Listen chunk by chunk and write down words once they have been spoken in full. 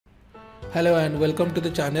Hello and welcome to the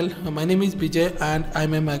channel. My name is Vijay and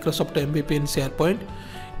I'm a Microsoft MVP in SharePoint.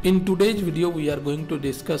 In today's video we are going to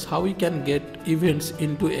discuss how we can get events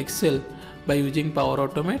into Excel by using Power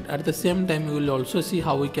Automate. At the same time we will also see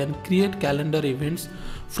how we can create calendar events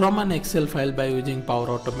from an Excel file by using Power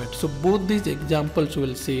Automate. So both these examples we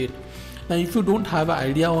will see it. Now if you don't have an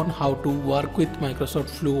idea on how to work with Microsoft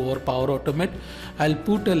Flow or Power Automate, I'll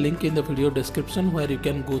put a link in the video description where you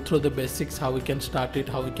can go through the basics, how we can start it,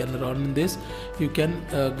 how we can run this. You can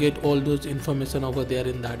get all those information over there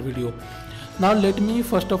in that video. Now let me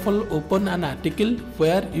first of all open an article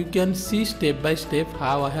where you can see step by step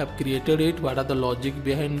how I have created it, what are the logic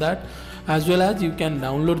behind that, as well as you can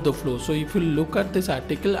download the flow. So if you look at this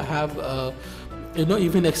article, I have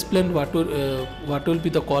even explain what will be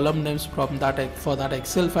the column names from that for that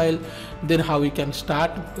Excel file, then how we can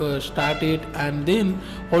start it, and then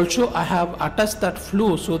also I have attached that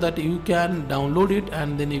flow so that you can download it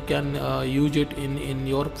and then you can use it in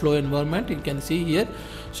your flow environment. You can see here.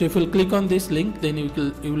 So if you click on this link, then you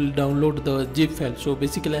will download the zip file. So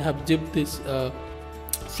basically I have zipped this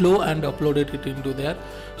flow and uploaded it into there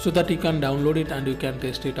so that you can download it and you can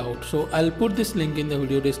test it out. So I'll put this link in the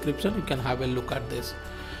video description. You can have a look at this.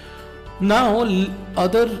 Now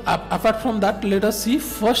apart from that, let us see.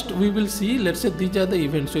 First we will see, let's say these are the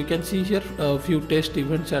events. So you can see here a few test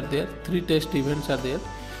events are there, 3 test events are there.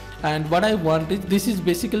 And what I want is, this is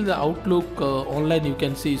basically the Outlook online, you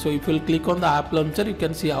can see. So if you click on the app launcher, you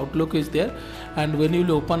can see Outlook is there, and when you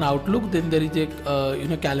will open Outlook, then there is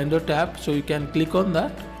a calendar tab. So you can click on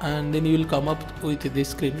that and then you will come up with this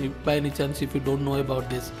screen, if by any chance if you don't know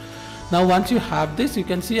about this. Now once you have this, you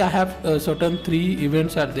can see I have certain 3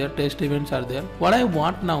 events are there, test events are there. What I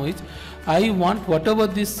want now is, I want whatever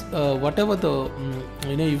the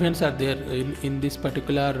events are there in this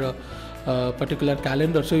particular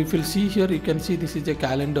calendar. So if you see here, you can see this is a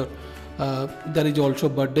calendar. There is also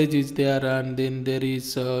birthdays is there, and then there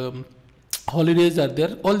is holidays are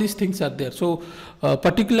there. All these things are there. So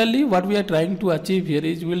particularly what we are trying to achieve here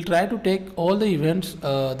is, we will try to take all the events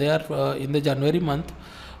there in the January month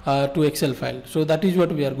to Excel file. So that is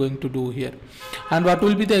what we are going to do here. And what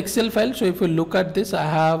will be the Excel file? So if you look at this, I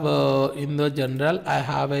have in the general, I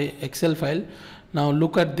have a Excel file. Now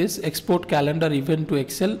look at this, export calendar event to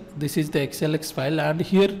Excel. This is the XLX file, and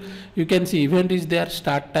here you can see event is there,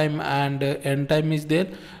 start time and end time is there,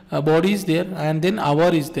 body is there, and then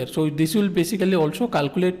hour is there. So this will basically also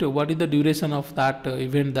calculate what is the duration of that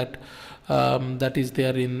event that is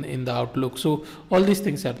there in the Outlook. So all these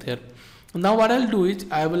things are there. Now what I'll do is,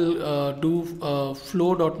 I will do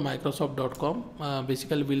flow.microsoft.com.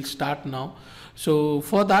 Basically we'll start now. So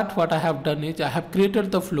for that, what I have done is, I have created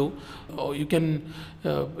the flow. You can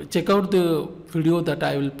check out the video that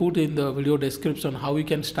I will put in the video description, how we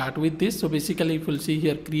can start with this. So basically if you'll see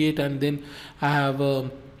here, create, and then I have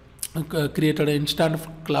created an instant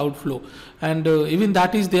cloud flow, and even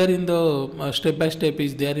that is there in the step by step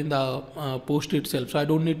is there in the post itself, so I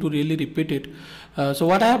don't need to really repeat it. So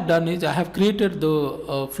what I have done is, I have created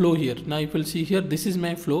the flow here. Now if you'll see here, this is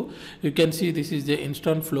my flow. You can see this is the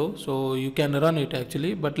instant flow, so you can run it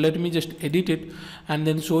actually, but let me just edit it and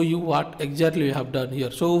then show you what exactly we have done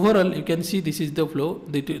here. So overall you can see this is the flow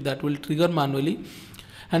that will trigger manually.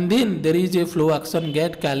 And then there is a flow action,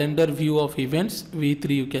 get calendar view of events, V3.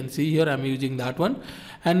 You can see here I'm using that one,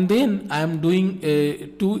 and then I am doing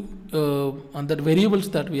two on the variables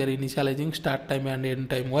that we are initializing, start time and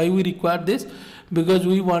end time. Why we require this? Because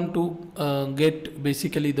we want to get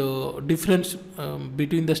basically the difference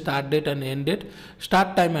between the start date and end date,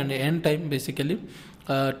 start time and end time basically,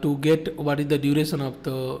 to get what is the duration of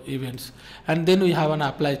the events, and then we have an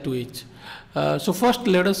apply to each. So first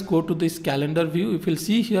let us go to this calendar view. If you'll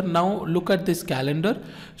see here, now look at this calendar.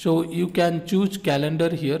 So you can choose calendar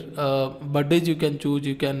here, birthdays you can choose.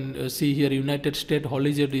 You can see here United States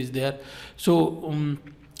holiday is there. So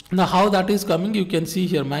now how that is coming, you can see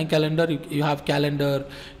here my calendar, you have calendar,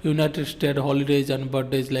 United States holidays and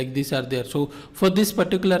birthdays, like these are there. So for this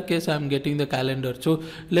particular case I am getting the calendar. So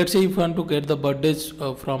let's say if you want to get the birthdays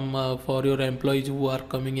from for your employees who are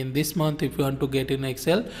coming in this month, if you want to get in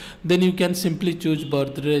Excel, then you can simply choose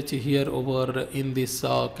birthdays here over in this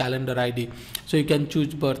calendar ID. So you can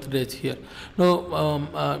choose birthdays here.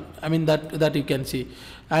 Now I mean that you can see.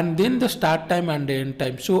 And then the start time and the end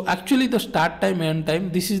time. So actually the start time, end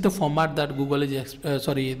time, this is the format that Google is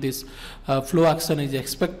this flow action is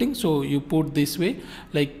expecting. So you put this way,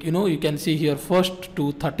 like you can see here 1st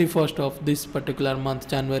to 31st of this particular month,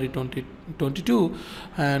 January 2022,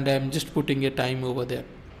 and I'm just putting a time over there.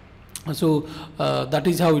 So that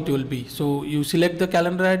is how it will be. So you select the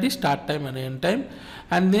calendar ID, start time and end time,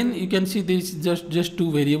 And then you can see this just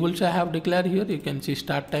two variables I have declared here. You can see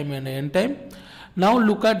start time and end time. Now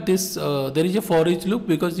look at this, there is a for each loop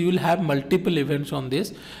because you will have multiple events on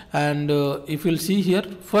this. And if you'll see here,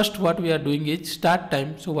 first what we are doing is start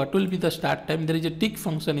time. So what will be the start time? There is a tick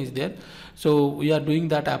function is there. So we are doing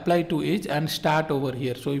that apply to age and start over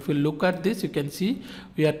here. So if you look at this, you can see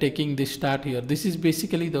we are taking this start here. This is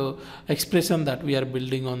basically the expression that we are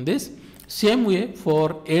building on this. Same way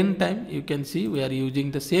for end time, you can see we are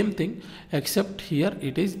using the same thing, except here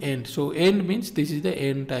it is end. So end means this is the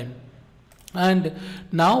end time. And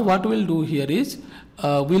now what we'll do here is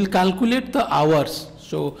we'll calculate the hours.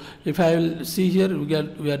 So if I will see here,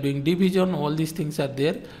 we are doing division, all these things are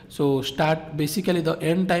there. So start basically the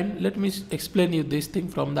end time. Let me explain you this thing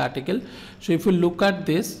from the article. So if you look at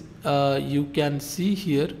this, you can see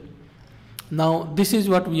here. Now this is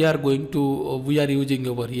what we are going to we are using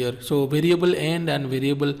over here. So variable end and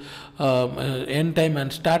variable end time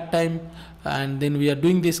and start time, and then we are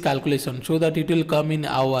doing this calculation so that it will come in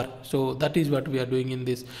hour. So that is what we are doing in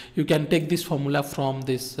this. You can take this formula from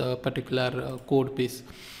this particular code piece.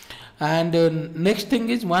 And next thing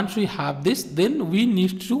is, once we have this, then we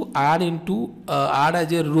need to add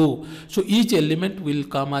as a row. So each element will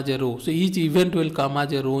come as a row. So each event will come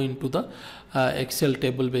as a row into the Excel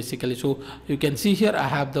table basically. So you can see here I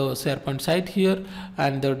have the SharePoint site here,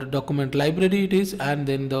 and the document library it is, and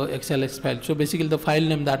then the XLS file. So basically the file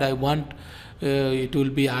name that I want it will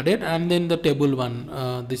be added, and then the table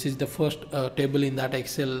one. This is the first table in that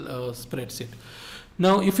Excel spreadsheet.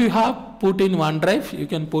 Now if you have put in OneDrive, you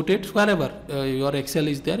can put it wherever your Excel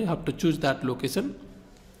is there. You have to choose that location.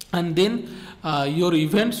 And then your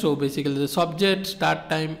event, so basically the subject, start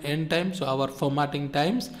time, end time, so our formatting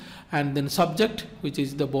times, and then subject, which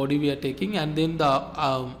is the body we are taking, and then the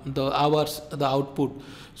hours, the output.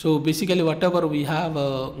 So basically whatever we have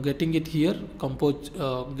getting it here, compose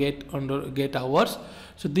get hours.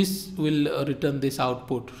 So this will return this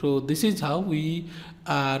output. So this is how we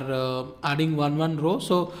are adding one row.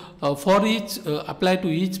 So for each apply to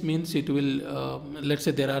each means it will let's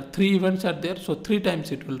say there are 3 events are there, so 3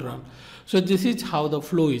 times it will run. So this is how the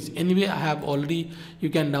flow is. Anyway, I have already, you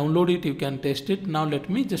can download it, you can test it. Now let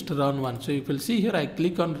me just run one. So you will see here I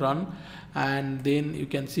click on run, and then you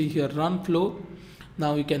can see here run flow.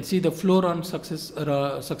 Now you can see the flow run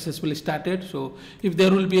successfully started. So if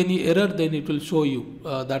there will be any error, then it will show you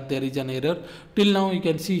that there is an error. Till now you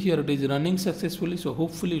can see here it is running successfully. So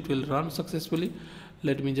hopefully it will run successfully.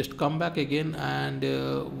 Let me just come back again, and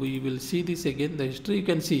we will see this again. The history, you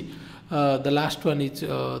can see the last one is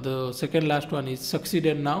the second last one is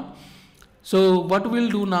succeeded now. So what we'll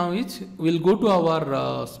do now is we'll go to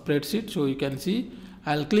our spreadsheet. So you can see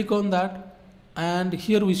I'll click on that, and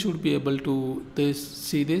here we should be able to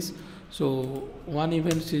see this. So one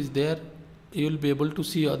event is there. You will be able to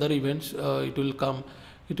see other events. It will come.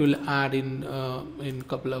 It will add in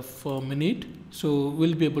couple of minutes. So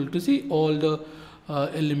we'll be able to see all the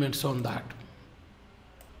elements on that.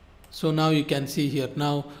 So now you can see here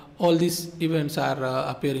now all these events are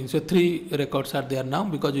appearing. So 3 records are there now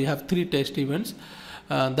because we have 3 test events.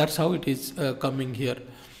 That's how it is coming here.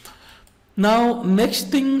 Now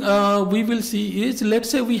next thing we will see is, let's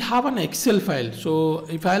say we have an Excel file. So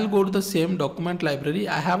if I'll go to the same document library,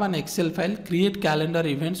 I have an Excel file, create calendar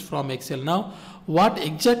events from Excel. Now what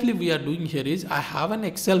exactly we are doing here is, I have an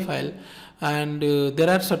Excel file, and there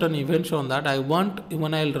are certain events on that. I want,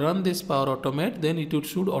 when I'll run this Power Automate, then it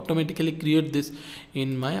should automatically create this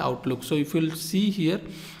in my Outlook. So if you'll see here,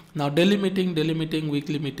 now daily meeting,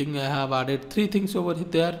 weekly meeting, I have added 3 things over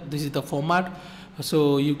there. This is the format.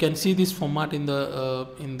 So you can see this format in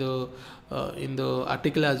the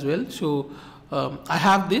article as well. So I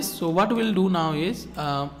have this. So what we'll do now is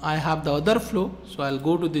I have the other flow. So I'll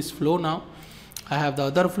go to this flow now. I have the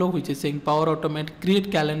other flow which is saying Power Automate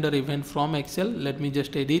create calendar event from Excel. Let me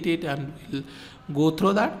just edit it and we'll go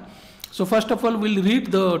through that. So first of all, we'll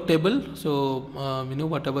read the table. So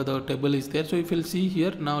whatever the table is there. So if you'll see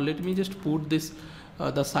here, now let me just put this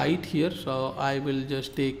the site here. So I will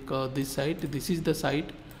just take this site. This is the site.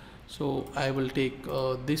 So I will take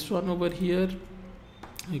this one over here.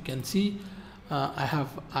 You can see I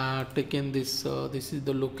have taken this. This is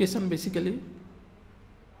the location basically.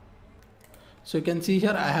 So you can see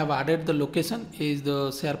here I have added the location is the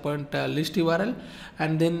SharePoint list URL,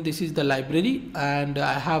 and then this is the library, and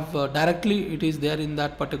I have directly it is there in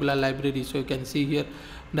that particular library. So you can see here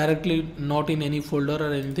directly, not in any folder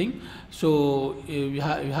or anything. So you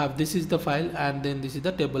have this is the file, and then this is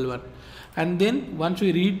the table one. And then once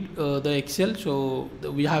we read the Excel, so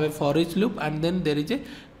we have a for each loop, and then there is a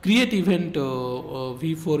create event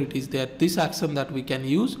v4 it is there, this action that we can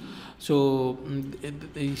use. So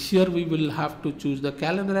here we will have to choose the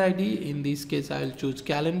calendar ID. In this case I will choose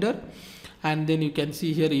calendar, and then you can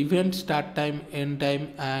see here event start time, end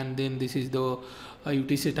time, and then this is the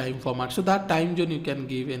UTC time format. So that time zone you can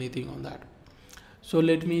give anything on that. So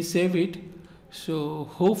let me save it. So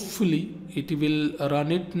hopefully it will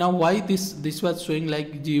run it. Now why this was showing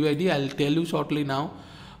like GUID, I'll tell you shortly now.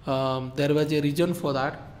 There was a reason for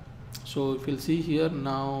that. So if you'll see here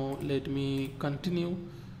now, let me continue,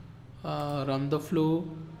 run the flow.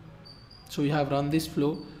 So we have run this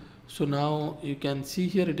flow. So now you can see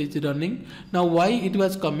here it is running. Now why it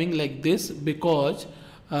was coming like this? Because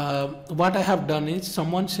what I have done is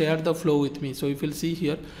someone shared the flow with me. So if you'll see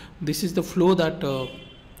here, this is the flow that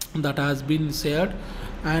that has been shared,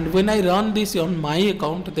 and when I run this on my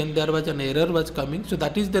account, then there was an error was coming. So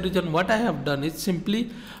that is the reason what I have done is simply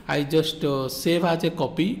I just save as a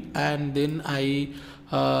copy, and then I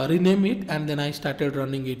rename it, and then I started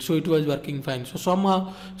running it. So it was working fine. So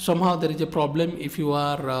somehow there is a problem if you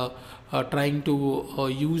are trying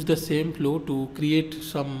to use the same flow to create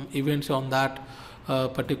some events on that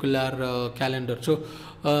particular calendar. So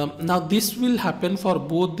now this will happen for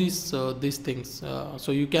both these things.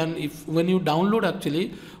 So you can, if when you download,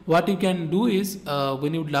 actually what you can do is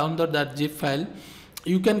when you download that zip file,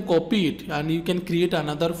 you can copy it and you can create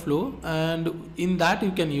another flow, and in that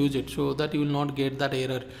you can use it, so that you will not get that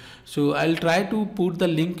error. So I'll try to put the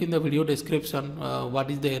link in the video description what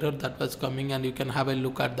is the error that was coming, and you can have a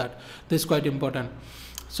look at that. This is quite important.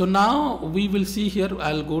 So now we will see here,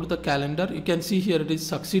 I'll go to the calendar. You can see here it is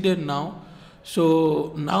succeeded now.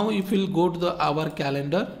 So now if we'll go to our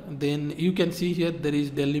calendar, then you can see here there is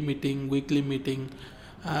daily meeting, weekly meeting,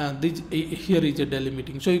 here is a daily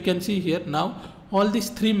meeting. So you can see here now all these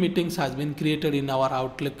 3 meetings has been created in our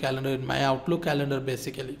Outlook calendar, in my Outlook calendar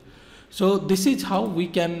basically. So this is how we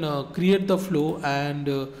can create the flow, and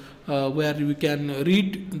where we can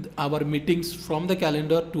read our meetings from the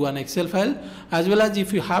calendar to an Excel file, as well as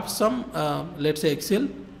if you have some let's say Excel,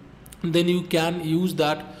 then you can use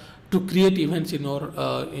that to create events in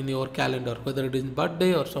your calendar, whether it is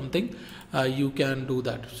birthday or something, you can do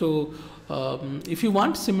that. So if you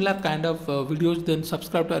want similar kind of videos, then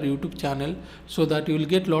subscribe to our YouTube channel, so that you will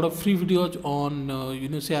get a lot of free videos on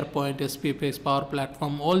SharePoint, SPFx, Power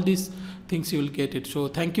Platform, all these things you will get it. So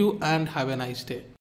thank you and have a nice day.